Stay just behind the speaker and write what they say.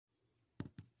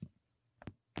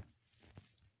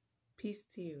Peace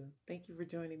to you. Thank you for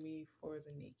joining me for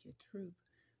the Naked Truth.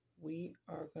 We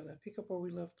are going to pick up where we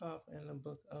left off in the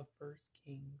book of First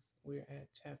Kings. We're at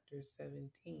chapter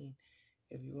 17,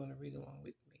 if you want to read along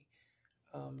with me.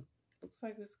 Looks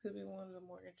like this could be one of the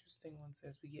more interesting ones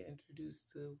as we get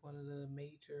introduced to one of the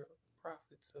major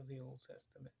prophets of the Old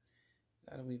Testament.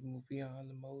 Now that we've moved beyond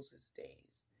the Moses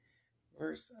days.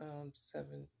 Verse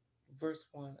 7, verse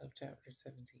 1 of chapter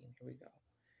 17. Here we go.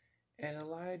 And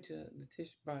Elijah the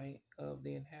Tishbite of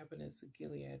the inhabitants of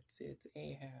Gilead said to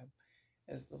Ahab,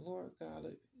 As the Lord God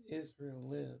of Israel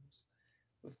lives,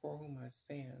 before whom I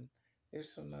stand, there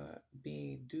shall not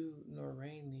be dew nor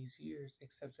rain these years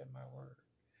except at my word.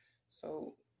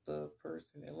 So the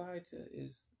person, Elijah,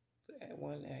 is the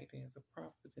one acting as a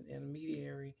prophet and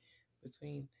intermediary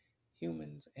between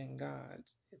humans and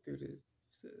gods through the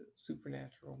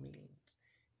supernatural means.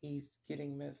 He's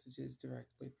getting messages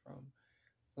directly from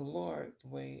the Lord, the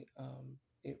way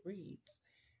it reads.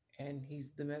 And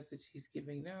the message he's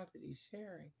giving now that he's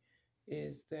sharing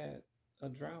is that a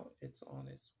drought is on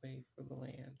its way for the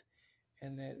land,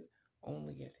 and that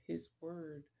only at his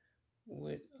word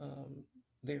would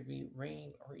there be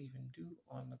rain or even dew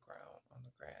on the ground, on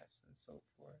the grass, and so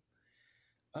forth.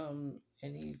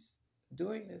 And he's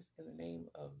doing this in the name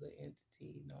of the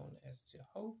entity known as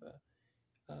Jehovah,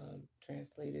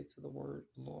 translated to the word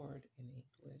Lord in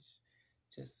English,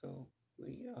 just so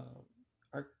we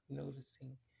are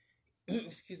noticing,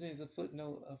 excuse me, as a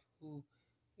footnote of who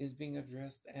is being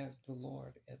addressed as the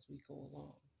Lord as we go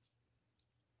along.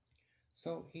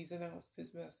 So he's announced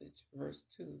his message. Verse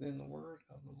 2, then the word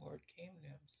of the Lord came to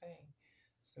him, saying,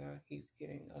 so now he's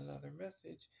getting another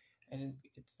message, and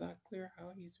it's not clear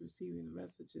how he's receiving the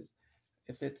messages.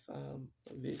 If it's a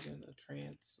vision, a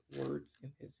trance, words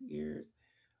in his ears,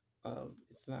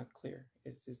 it's not clear.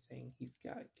 It's just saying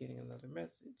getting another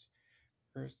message.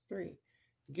 Verse 3,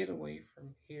 get away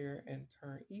from here and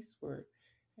turn eastward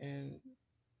and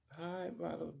hide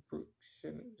by the brook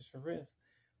Cherith,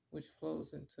 which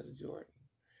flows into the Jordan.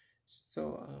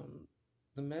 So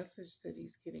the message that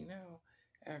he's getting now,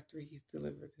 after he's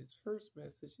delivered his first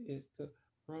message, is to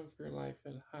run for your life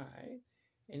and hide,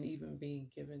 and even being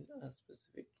given a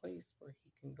specific place where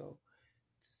he can go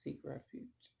to seek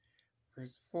refuge.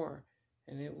 Verse 4,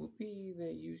 and it will be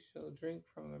that you shall drink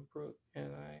from the brook,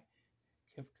 and I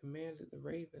have commanded the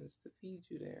ravens to feed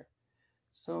you there.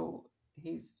 So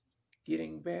he's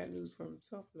getting bad news for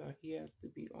himself now. He has to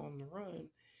be on the run.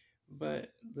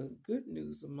 But the good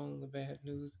news among the bad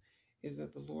news is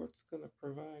that the Lord's going to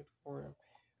provide for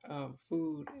him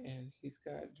food, and he's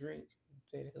got drink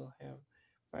that he'll have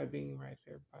by being right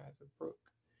there by the brook.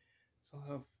 So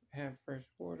he'll have fresh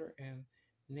water, and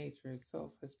nature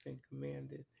itself has been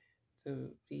commanded to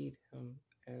feed him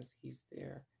as he's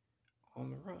there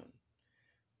on the run.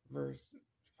 Verse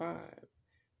 5,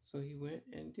 so he went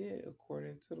and did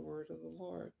according to the word of the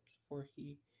Lord, for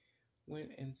he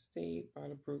went and stayed by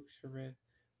the brook Cherith,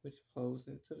 which flows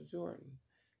into the Jordan.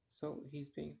 So he's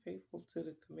being faithful to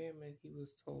the commandment he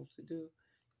was told to do,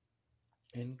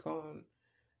 and gone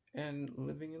and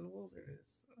living in the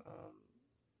wilderness.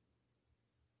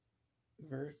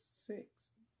 Verse 6,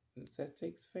 that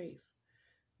takes faith.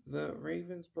 The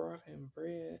ravens brought him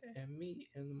bread and meat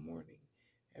in the morning,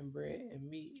 and bread and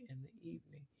meat in the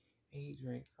evening, and he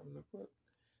drank from the brook.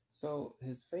 So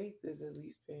his faith is at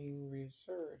least being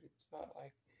reassured. It's not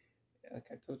like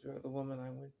I told you, the woman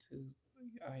I went to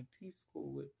IT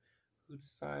school with, who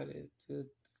decided to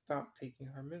stop taking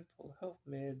her mental health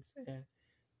meds and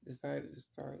decided to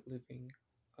start living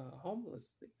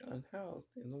homelessly,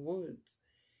 unhoused in the woods,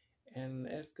 and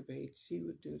the escapades she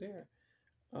would do there.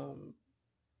 Um,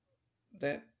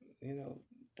 that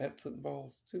that took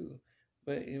balls too,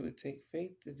 but it would take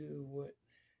faith to do what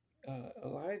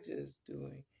Elijah is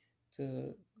doing,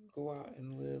 to go out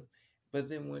and live. But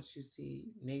then once you see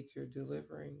nature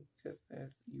delivering just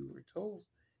as you were told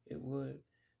it would,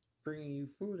 bringing you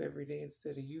food every day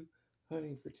instead of you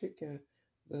hunting for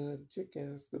the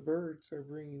birds are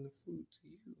bringing the food to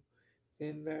you,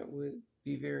 then that would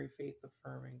be very faith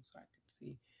affirming. So I could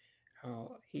see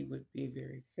how he would be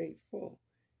very faithful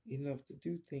enough to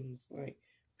do things like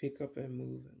pick up and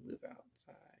move and live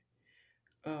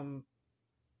outside.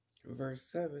 Verse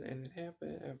 7, and it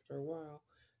happened after a while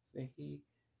that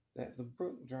the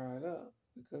brook dried up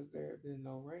because there had been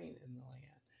no rain in the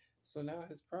land. So now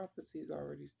his prophecy is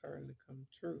already starting to come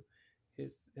true.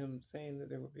 Him saying that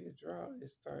there would be a drought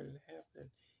is starting to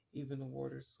happen. Even the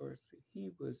water source that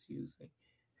he was using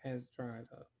has dried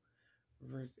up.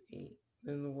 Verse 8,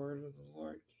 then the word of the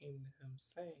Lord came to him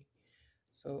saying,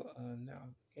 so now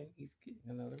again he's getting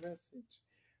another message.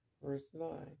 Verse 9,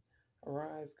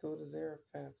 Arise, go to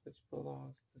Zarephath, which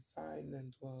belongs to Sidon,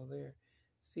 and dwell there.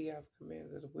 See, I've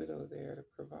commanded a widow there to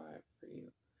provide for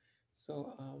you.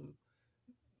 So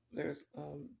there's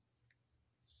um,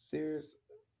 there's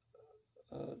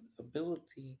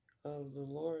ability of the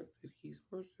Lord that he's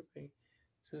worshiping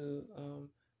to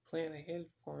plan ahead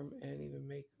for him and even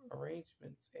make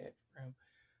arrangements ahead for him.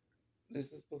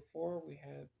 This is before we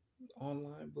had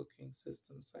online booking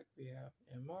systems like we have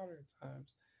in modern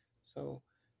times. So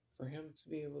for him to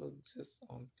be able to just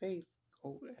on faith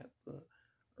go at the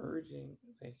urging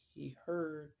that he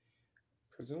heard,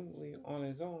 presumably on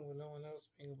his own, with no one else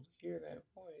being able to hear that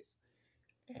voice,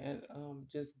 and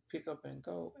just pick up and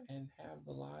go and have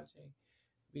the lodging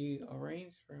be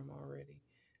arranged for him already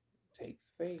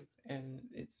takes faith, and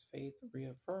it's faith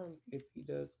reaffirmed if he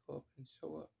does go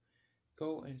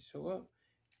and show up,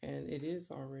 and it is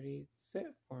already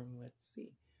set for him. Let's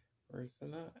see, verse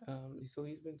 9. So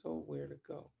he's been told where to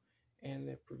go, and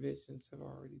that provisions have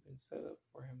already been set up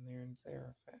for him there in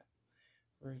Zarephath.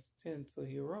 Verse 10. So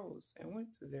he arose and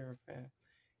went to Zarephath,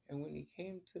 and when he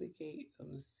came to the gate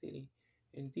of the city,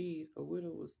 indeed a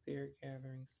widow was there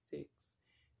gathering sticks.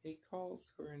 And he called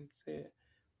to her and said,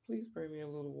 please bring me a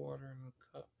little water in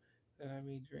a cup that I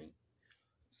may drink.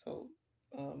 So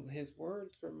his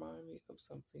words remind me of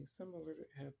something similar that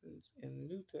happens in the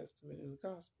New Testament in the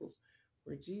Gospels,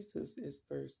 where Jesus is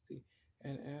thirsty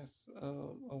and asks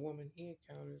a woman he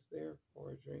encounters there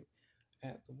for a drink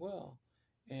at the well.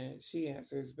 And she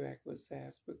answers back with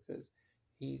sass because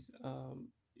he's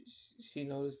she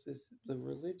notices the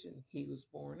religion he was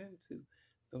born into,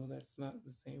 though that's not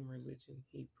the same religion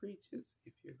he preaches,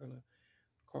 if you're going to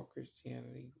call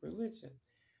Christianity religion.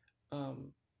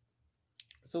 Um,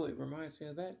 so it reminds me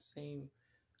of that same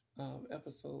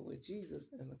episode with Jesus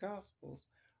in the Gospels,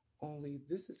 only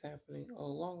this is happening a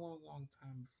long, long, long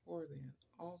time before then.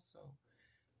 Also,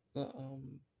 the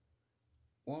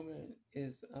woman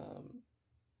is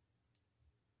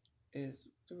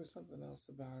there was something else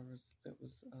about her that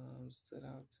was stood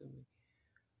out to me.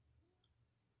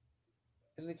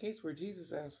 In the case where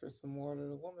Jesus asked for some water,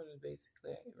 the woman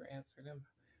basically answered him,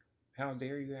 "How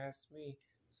dare you ask me?"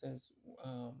 Since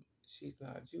she's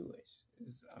not Jewish.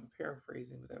 I'm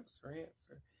paraphrasing, but that was her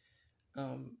answer.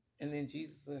 And then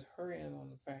Jesus let her in on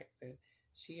the fact that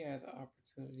she had the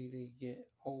opportunity to get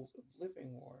hold of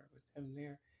living water with him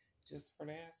there just for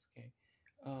the asking.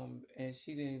 And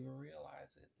she didn't even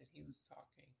realize it, that he was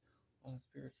talking on a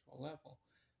spiritual level.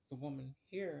 The woman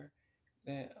here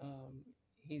that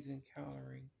he's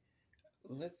encountering,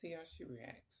 let's see how she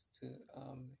reacts to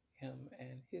him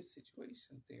and his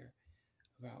situation there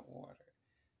about water.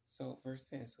 So, verse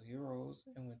 10. So he arose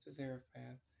and went to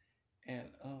Zarephath and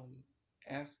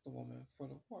asked the woman for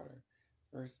the water.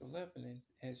 Verse 11, and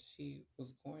as she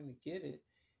was going to get it,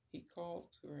 he called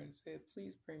to her and said,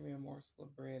 please bring me a morsel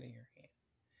of bread in your hand.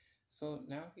 So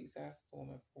now he's asked the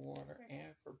woman for water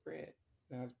and for bread.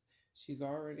 Now, she's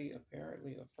already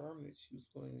apparently affirmed that she was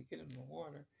willing to get him the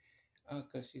water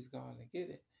because she's gone to get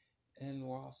it. And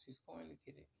while she's going to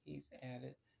get it, he's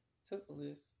added to the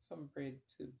list some bread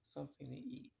too, something to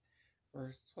eat.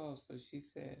 Verse 12, so she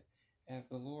said, as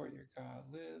the Lord your God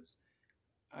lives,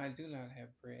 I do not have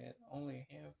bread, only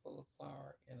a handful of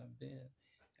flour in a bin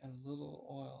and a little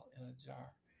oil in a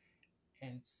jar.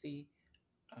 And see,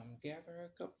 I'm gathering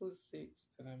a couple of sticks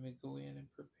that I may go in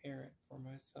and prepare it for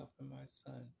myself and my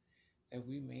son, that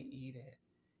we may eat it.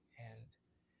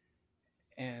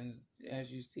 And as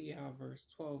you see how verse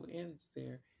 12 ends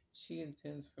there, she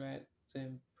intends for that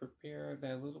to prepare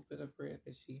that little bit of bread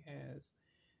that she has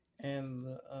and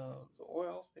the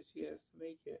oil that she has to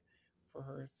make it for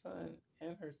her son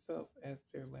and herself as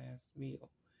their last meal.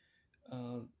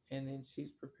 And then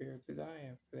she's prepared to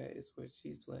die after that, is what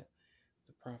she's let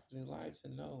the prophet Elijah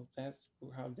know. That's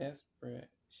how desperate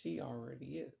she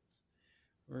already is.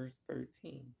 Verse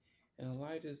 13. And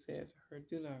Elijah said to her,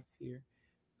 do not fear.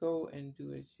 Go and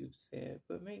do as you've said,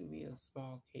 but make me a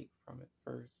small cake from it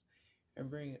first and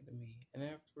bring it to me. And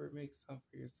afterward, make some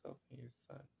for yourself and your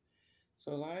son.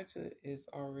 So Elijah is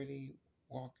already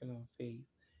walking on faith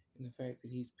in the fact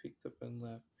that he's picked up and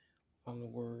left on the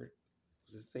word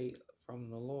to say from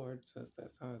the Lord, since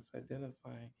that's how it's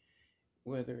identifying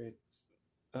whether it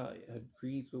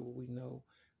agrees with what we know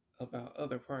about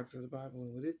other parts of the Bible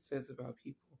and what it says about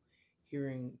people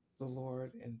hearing the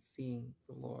Lord and seeing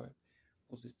the Lord.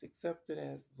 We'll just accept it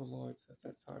as the Lord, since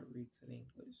that's how it reads in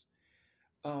English.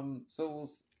 So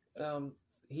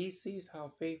he sees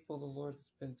how faithful the Lord has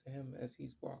been to him as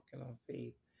he's walking on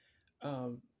faith.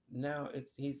 Now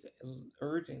he's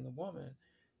urging the woman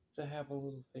to have a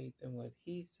little faith in what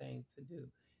he's saying to do,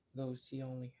 though she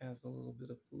only has a little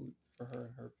bit of food for her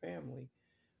and her family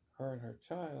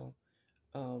child,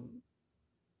 um,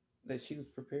 that she was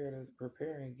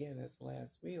preparing again as the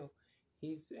last meal,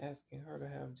 he's asking her to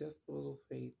have just a little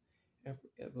faith, and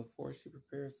before she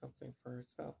prepares something for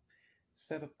herself,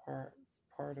 set apart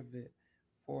part of it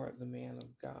for the man of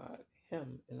God,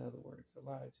 him, in other words,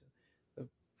 Elijah, the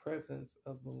presence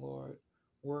of the Lord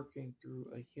working through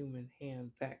a human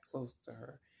hand that close to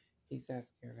her. He's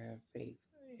asking her to have faith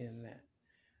in that.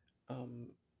 Um,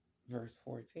 verse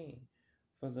 14,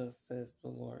 for thus says the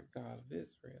Lord God of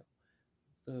Israel,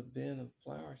 the bin of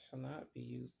flour shall not be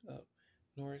used up,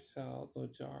 nor shall the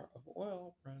jar of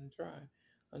oil run dry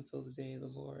until the day the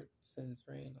Lord sends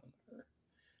rain on the earth.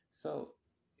 So,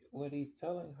 what he's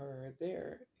telling her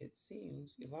there, it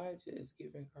seems Elijah is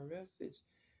giving her message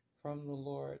from the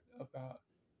Lord about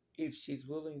if she's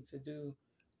willing to do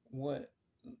what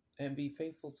and be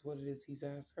faithful to what it is he's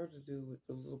asked her to do with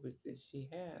the little bit that she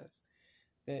has,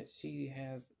 that she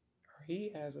has,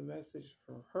 he has a message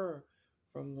for her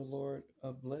from the Lord,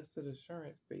 a blessed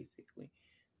assurance, basically,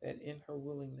 that in her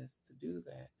willingness to do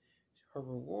that, her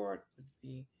reward would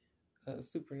be a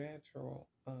supernatural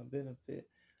benefit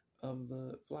of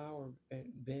the flour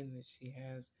bin that she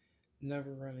has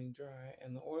never running dry,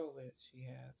 and the oil that she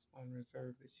has on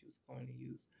reserve that she was going to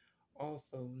use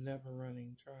also never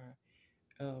running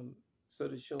dry, um, so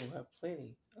that she'll have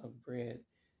plenty of bread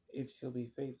if she'll be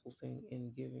faithful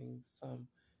in giving some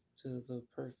to the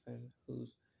person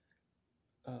who's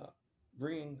uh,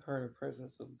 bringing her the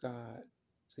presence of God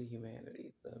to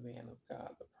humanity, the man of God,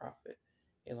 the prophet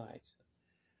Elijah.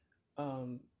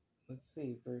 Um, let's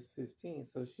see, verse 15.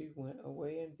 So she went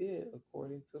away and did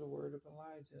according to the word of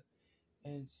Elijah,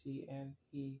 and she and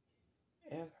he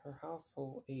and her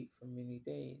household ate for many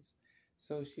days.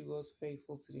 So she was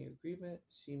faithful to the agreement.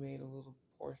 She made a little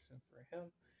portion for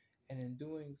him, and in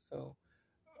doing so,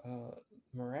 uh,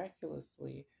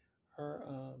 miraculously, her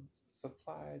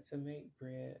supply to make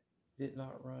bread did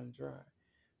not run dry.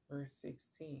 Verse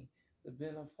 16, the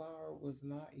bin of flour was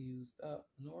not used up,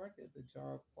 nor did the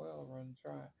jar of oil run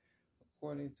dry,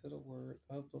 according to the word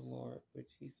of the Lord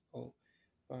which he spoke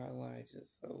by Elijah.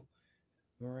 So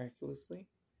miraculously,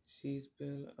 she's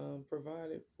been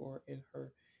provided for in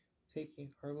her taking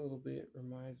her little bit.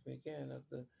 Reminds me again of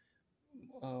the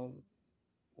um,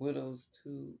 widow's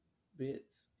two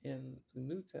bits in the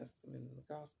New Testament, in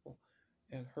the Gospel,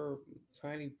 and her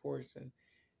tiny portion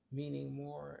meaning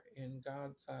more in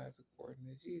God's eyes, according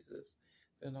to Jesus,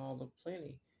 than all the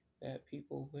plenty that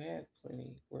people who had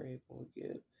plenty were able to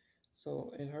give.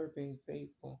 So, in her being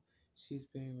faithful, she's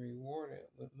being rewarded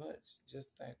with much just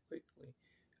that quickly.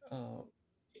 Um,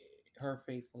 her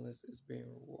faithfulness is being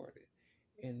rewarded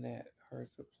in that her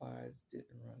supplies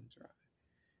didn't run dry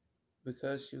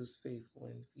because she was faithful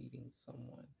in feeding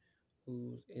someone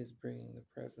who is bringing the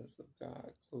presence of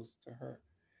God close to her.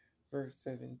 Verse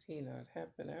 17, now it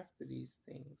happened after these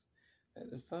things that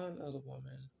the son of the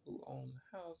woman who owned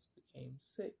the house became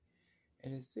sick,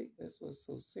 and his sickness was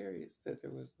so serious that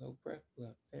there was no breath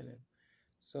left in him.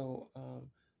 So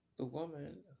the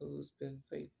woman who's been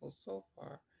faithful so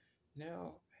far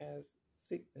now has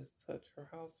sickness touch her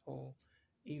household,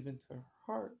 even to her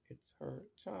heart. It's her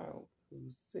child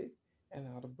who's sick and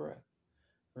out of breath.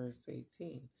 Verse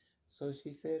 18. So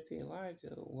she said to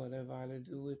Elijah, what have I to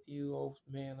do with you, O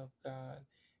man of God?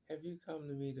 Have you come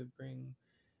to me to bring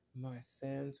my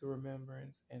sin to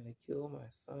remembrance and to kill my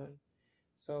son?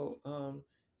 So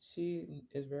she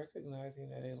is recognizing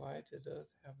that Elijah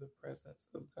does have the presence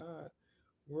of God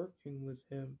working with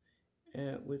him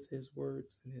and with his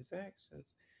words and his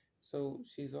actions. So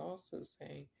she's also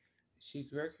saying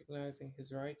she's recognizing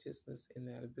his righteousness in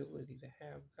that ability to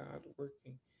have God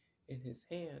working in his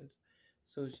hands.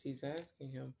 So she's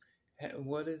asking him,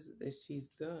 what is it that she's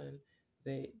done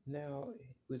that now,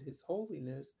 with his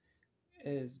holiness,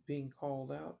 is being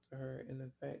called out to her, in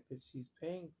the fact that she's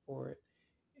paying for it,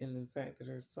 in the fact that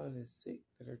her son is sick,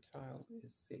 that her child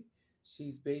is sick.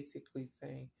 She's basically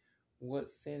saying,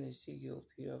 what sin is she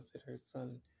guilty of that her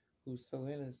son, who's so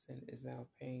innocent, is now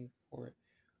paying for it,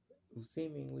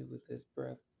 seemingly with his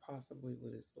breath, possibly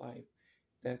with his life?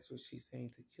 That's what she's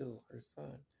saying, to kill her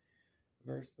son.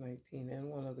 Verse 19, and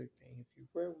one other thing, if you've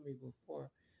read with me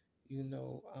before, you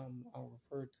know, I'll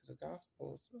refer to the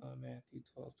Gospels, Matthew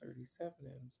 12:37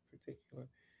 in particular,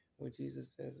 where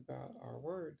Jesus says about our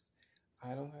words,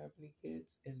 I don't have any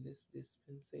kids in this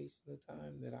dispensation of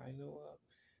time that I know of.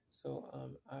 So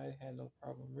I had no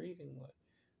problem reading what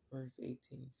verse 18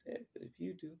 said. But if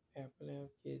you do happen to have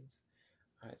kids,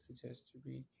 I suggest you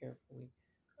read carefully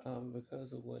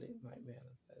because of what it might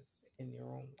manifest in your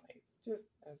own life. Just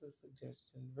as a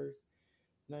suggestion. Verse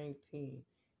 19.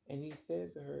 And he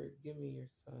said to her, give me your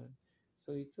son.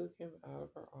 So he took him out of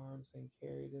her arms and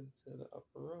carried him to the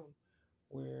upper room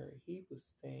where he was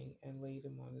staying and laid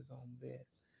him on his own bed.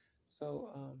 So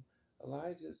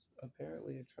Elijah's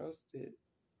apparently a trusted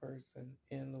person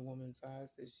in the woman's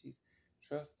eyes, that she's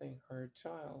trusting her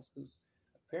child, who's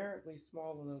apparently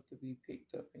small enough to be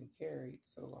picked up and carried.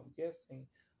 So I'm guessing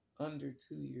under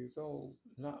 2 years old,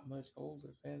 not much older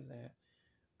than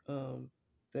that, um,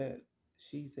 that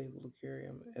she's able to carry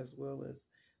him, as well as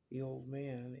the old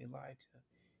man, Elijah.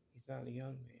 He's not a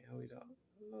young man. We don't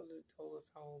know that it told us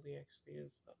how old he actually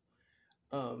is,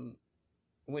 though.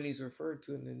 When he's referred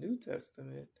to in the New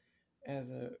Testament as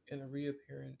in a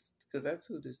reappearance, because that's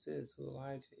who this is, who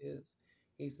Elijah is.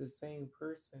 He's the same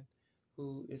person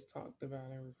who is talked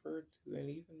about and referred to, and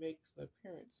even makes an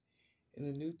appearance in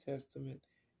the New Testament,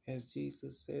 as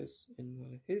Jesus says in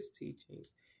one of his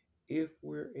teachings, if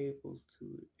we're able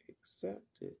to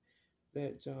accept it,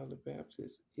 that John the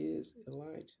Baptist is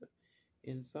Elijah.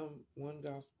 In one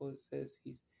gospel it says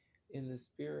he's in the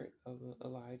spirit of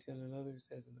Elijah, and another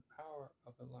says in the power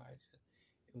of Elijah.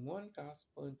 In one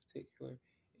gospel in particular,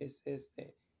 it says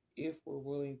that if we're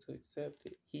willing to accept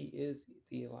it, he is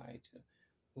the Elijah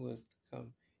who is to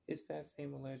come. It's that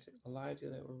same Elijah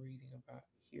that we're reading about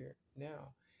here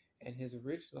now, and his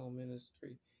original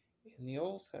ministry in the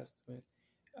Old Testament.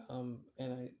 And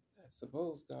I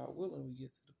suppose, God willing, we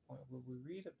get to the point where we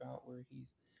read about where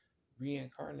he's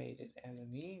reincarnated and the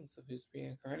means of his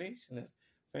reincarnation. As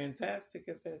fantastic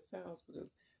as that sounds, because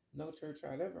no church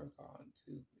I've ever gone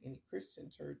to, any Christian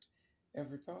church,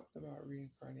 ever talked about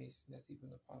reincarnation as even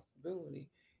a possibility.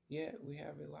 Yet we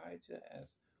have Elijah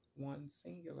as one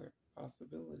singular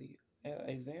possibility,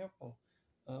 example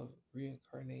of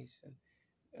reincarnation,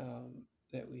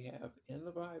 that we have in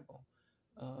the Bible,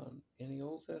 in the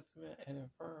Old Testament, and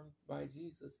affirmed by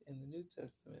Jesus in the New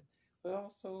Testament, but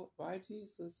also by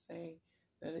Jesus saying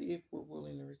that if we're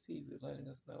willing to receive it, letting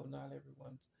us know not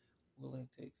everyone's willing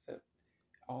to accept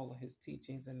all of his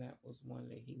teachings, and that was one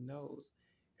that he knows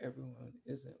everyone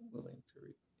isn't willing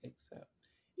to accept,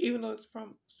 even though it's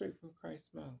from straight from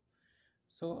Christ's mouth.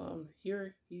 So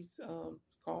here he's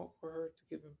called for her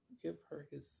to give her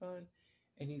his son,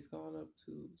 and he's gone up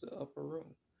to the upper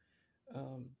room,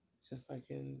 um, just like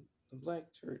in the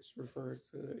black church refers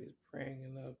to is praying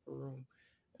in the upper room,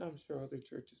 and I'm sure other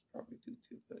churches probably do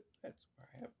too, but that's where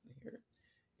I happen to hear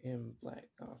it in black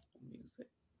gospel music.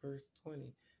 Verse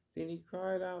 20. Then he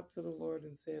cried out to the Lord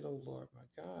and said, "O Lord,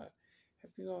 my God,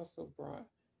 have you also brought?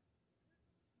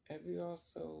 Have you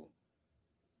also?"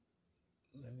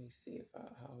 Let me see if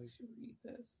how we should read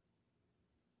this.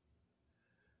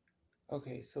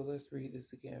 Okay, so let's read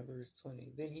this again, verse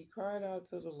 20. Then he cried out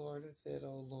to the Lord and said,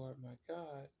 "O Lord, my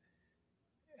God,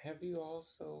 have you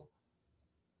also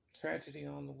tragedy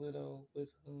on the widow with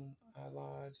whom I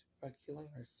lodged by killing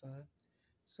her son?"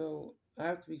 So I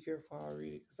have to be careful how I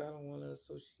read it, because I don't want to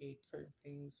associate certain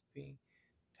things being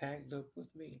tagged up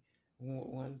with me.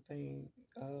 One thing,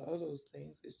 of those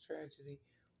things is tragedy,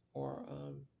 or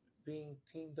being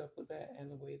teamed up with that,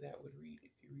 and the way that would read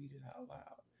if you read it out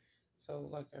loud. So,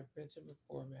 like I mentioned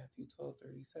before, Matthew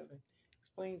 12:37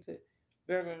 explains it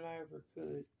better than I ever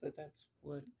could, but that's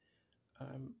what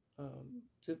I'm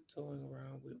tiptoeing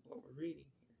around with what we're reading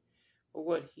here. But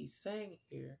what he's saying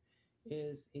here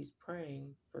is he's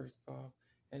praying, first off,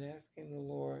 and asking the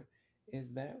Lord,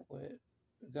 is that what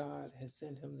God has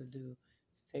sent him to do?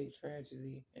 To take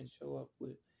tragedy and show up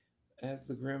with as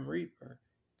the Grim Reaper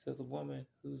to the woman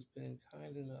who's been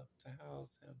kind enough to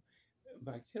house him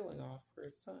by killing off her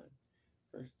son.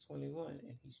 Verse 21.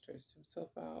 And he stretched himself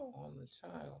out on the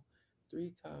child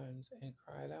 3 times and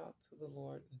cried out to the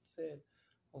Lord and said,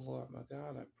 "O Lord, my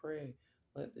God, I pray,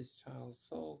 let this child's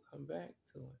soul come back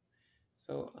to him."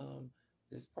 So,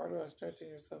 this part about stretching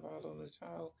yourself out on the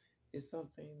child is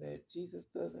something that Jesus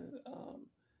doesn't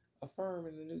affirm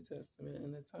in the New Testament.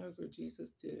 And the times where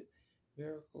Jesus did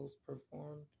miracles,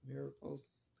 performed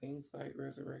miracles, things like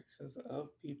resurrections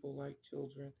of people like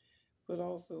children, but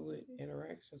also with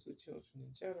interactions with children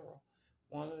in general.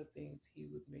 One of the things he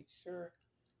would make sure,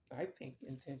 I think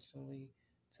intentionally,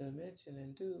 to mention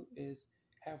and do is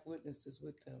have witnesses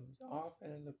with them.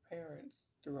 Often the parents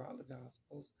throughout the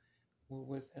Gospels were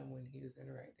with him when he was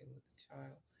interacting with the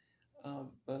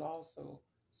child. But also,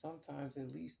 sometimes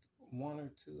at least one or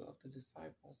two of the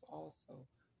disciples also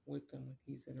with them when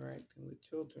he's interacting with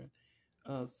children,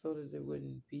 so that there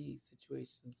wouldn't be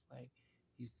situations like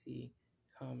you see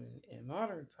common in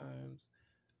modern times,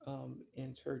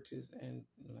 in churches. And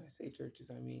when I say churches,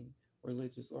 I mean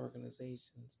religious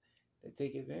organizations that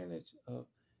take advantage of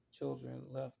children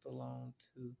left alone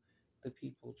to the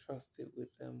people trusted with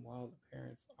them while the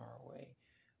parents are away,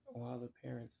 while the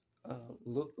parents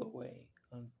look away,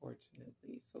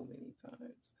 unfortunately, so many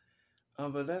times.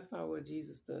 But that's not what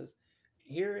Jesus does.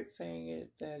 Here it's saying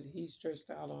it that he stretched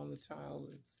out on the child.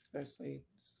 It's especially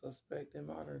suspect in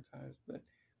modern times, but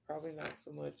probably not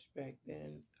so much back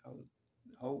then, I would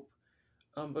hope.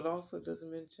 But also it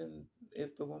doesn't mention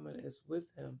if the woman is with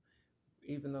him,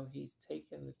 even though he's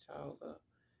taken the child up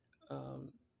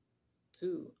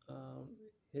to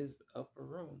his upper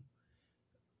room.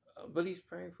 But he's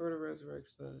praying for the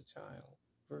resurrection of the child.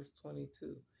 Verse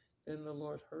 22. Then the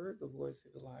Lord heard the voice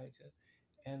of Elijah,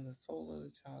 and the soul of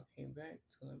the child came back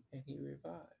to him, and he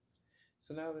revived.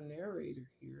 So now the narrator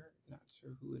here, not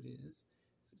sure who it is,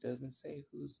 so it doesn't say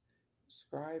who's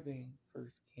scribing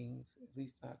First Kings, at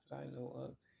least not that I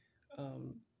know of,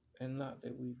 and not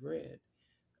that we've read.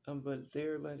 But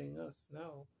they're letting us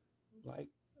know, like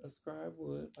a scribe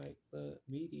would, like the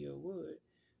media would,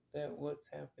 that what's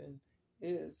happened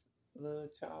is the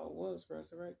child was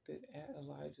resurrected at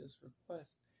Elijah's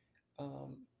request,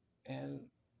 um, and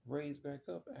raised back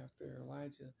up after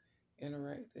Elijah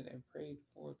interacted and prayed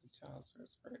for the child's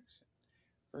resurrection.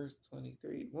 Verse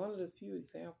 23, one of the few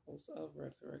examples of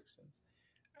resurrections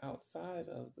outside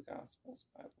of the Gospels,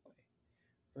 by the way.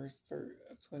 Verse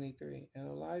 23, and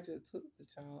Elijah took the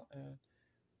child and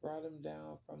brought him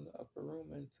down from the upper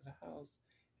room into the house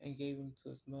and gave him to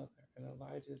his mother. And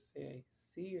Elijah said,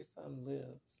 see, your son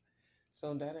lives.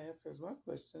 So that answers my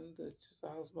question. The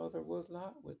child's mother was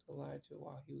not with Elijah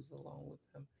while he was alone with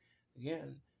him.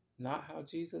 Again, not how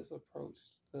Jesus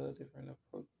approached the different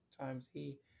times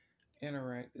he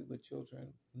interacted with children,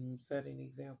 setting an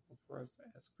example for us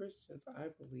as Christians, I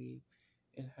believe,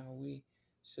 in how we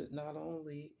should not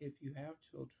only, if you have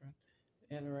children,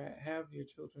 have your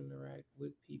children interact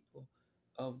with people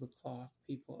of the cloth,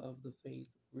 people of the faith,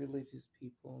 religious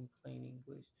people in plain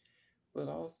English, but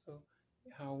also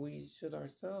how we should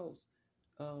ourselves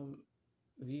um,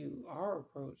 view our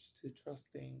approach to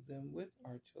trusting them with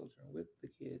our children, with the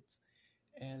kids,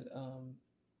 and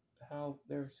how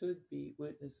there should be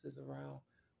witnesses around,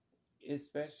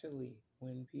 especially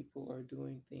when people are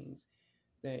doing things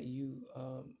that you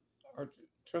are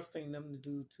trusting them to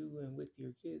do too and with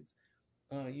your kids.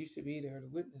 You should be there to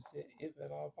witness it if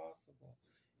at all possible,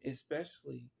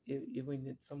 especially if when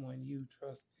it's someone you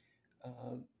trust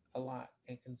uh, a lot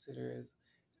and consider as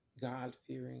God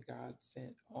fearing, God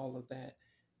sent, all of that.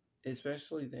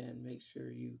 Especially then, make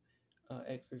sure you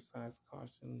exercise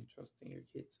caution, trusting your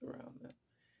kids around them.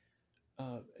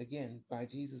 Again, by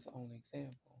Jesus' own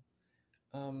example.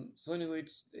 So anyway,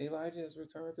 Elijah has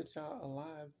returned the child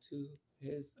alive to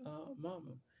his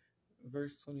mama.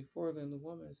 Verse 24, then the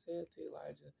woman said to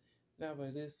Elijah, now by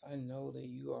this I know that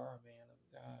you are a man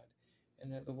of God,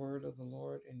 and that the word of the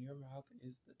Lord in your mouth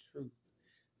is the truth.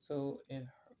 So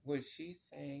what she's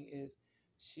saying is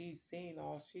she's seen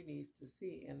all she needs to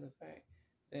see, and the fact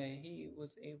that he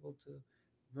was able to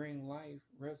bring life,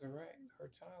 resurrect her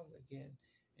child again.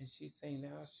 And she's saying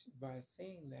now by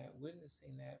seeing that,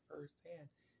 witnessing that firsthand,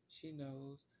 she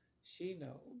knows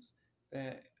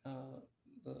that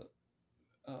the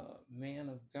man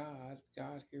of God,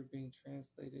 God here being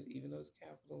translated, even though it's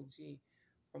capital G,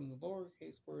 from the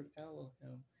lowercase word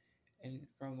Elohim, and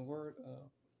from the word of,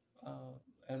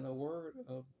 and the word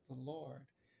of the Lord,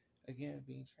 again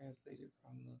being translated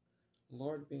from the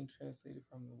Lord being translated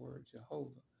from the word Jehovah,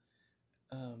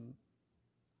 um,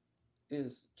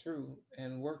 is true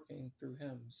and working through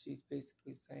him. She's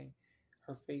basically saying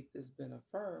her faith has been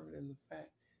affirmed in the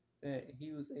fact that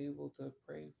he was able to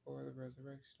pray for the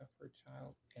resurrection of her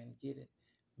child and get it,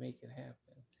 make it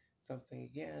happen. Something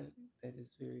again that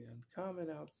is very uncommon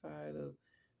outside of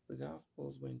the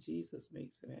Gospels when Jesus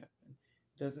makes it happen.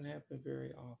 It doesn't happen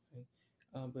very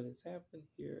often, but it's happened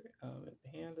here at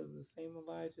the hand of the same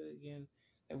Elijah again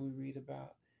that we read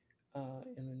about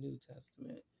in the New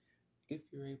Testament, if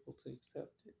you're able to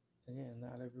accept it. Again,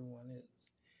 not everyone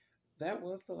is. That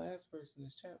was the last verse in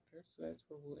this chapter, so that's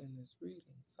where we'll end this reading.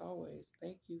 As always,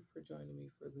 thank you for joining me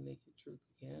for the Naked Truth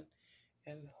again,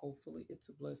 and hopefully it's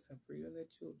a blessing for you and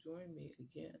that you'll join me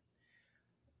again.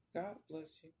 God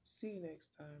bless you. See you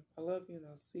next time. I love you, and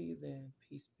I'll see you then.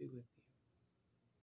 Peace be with you.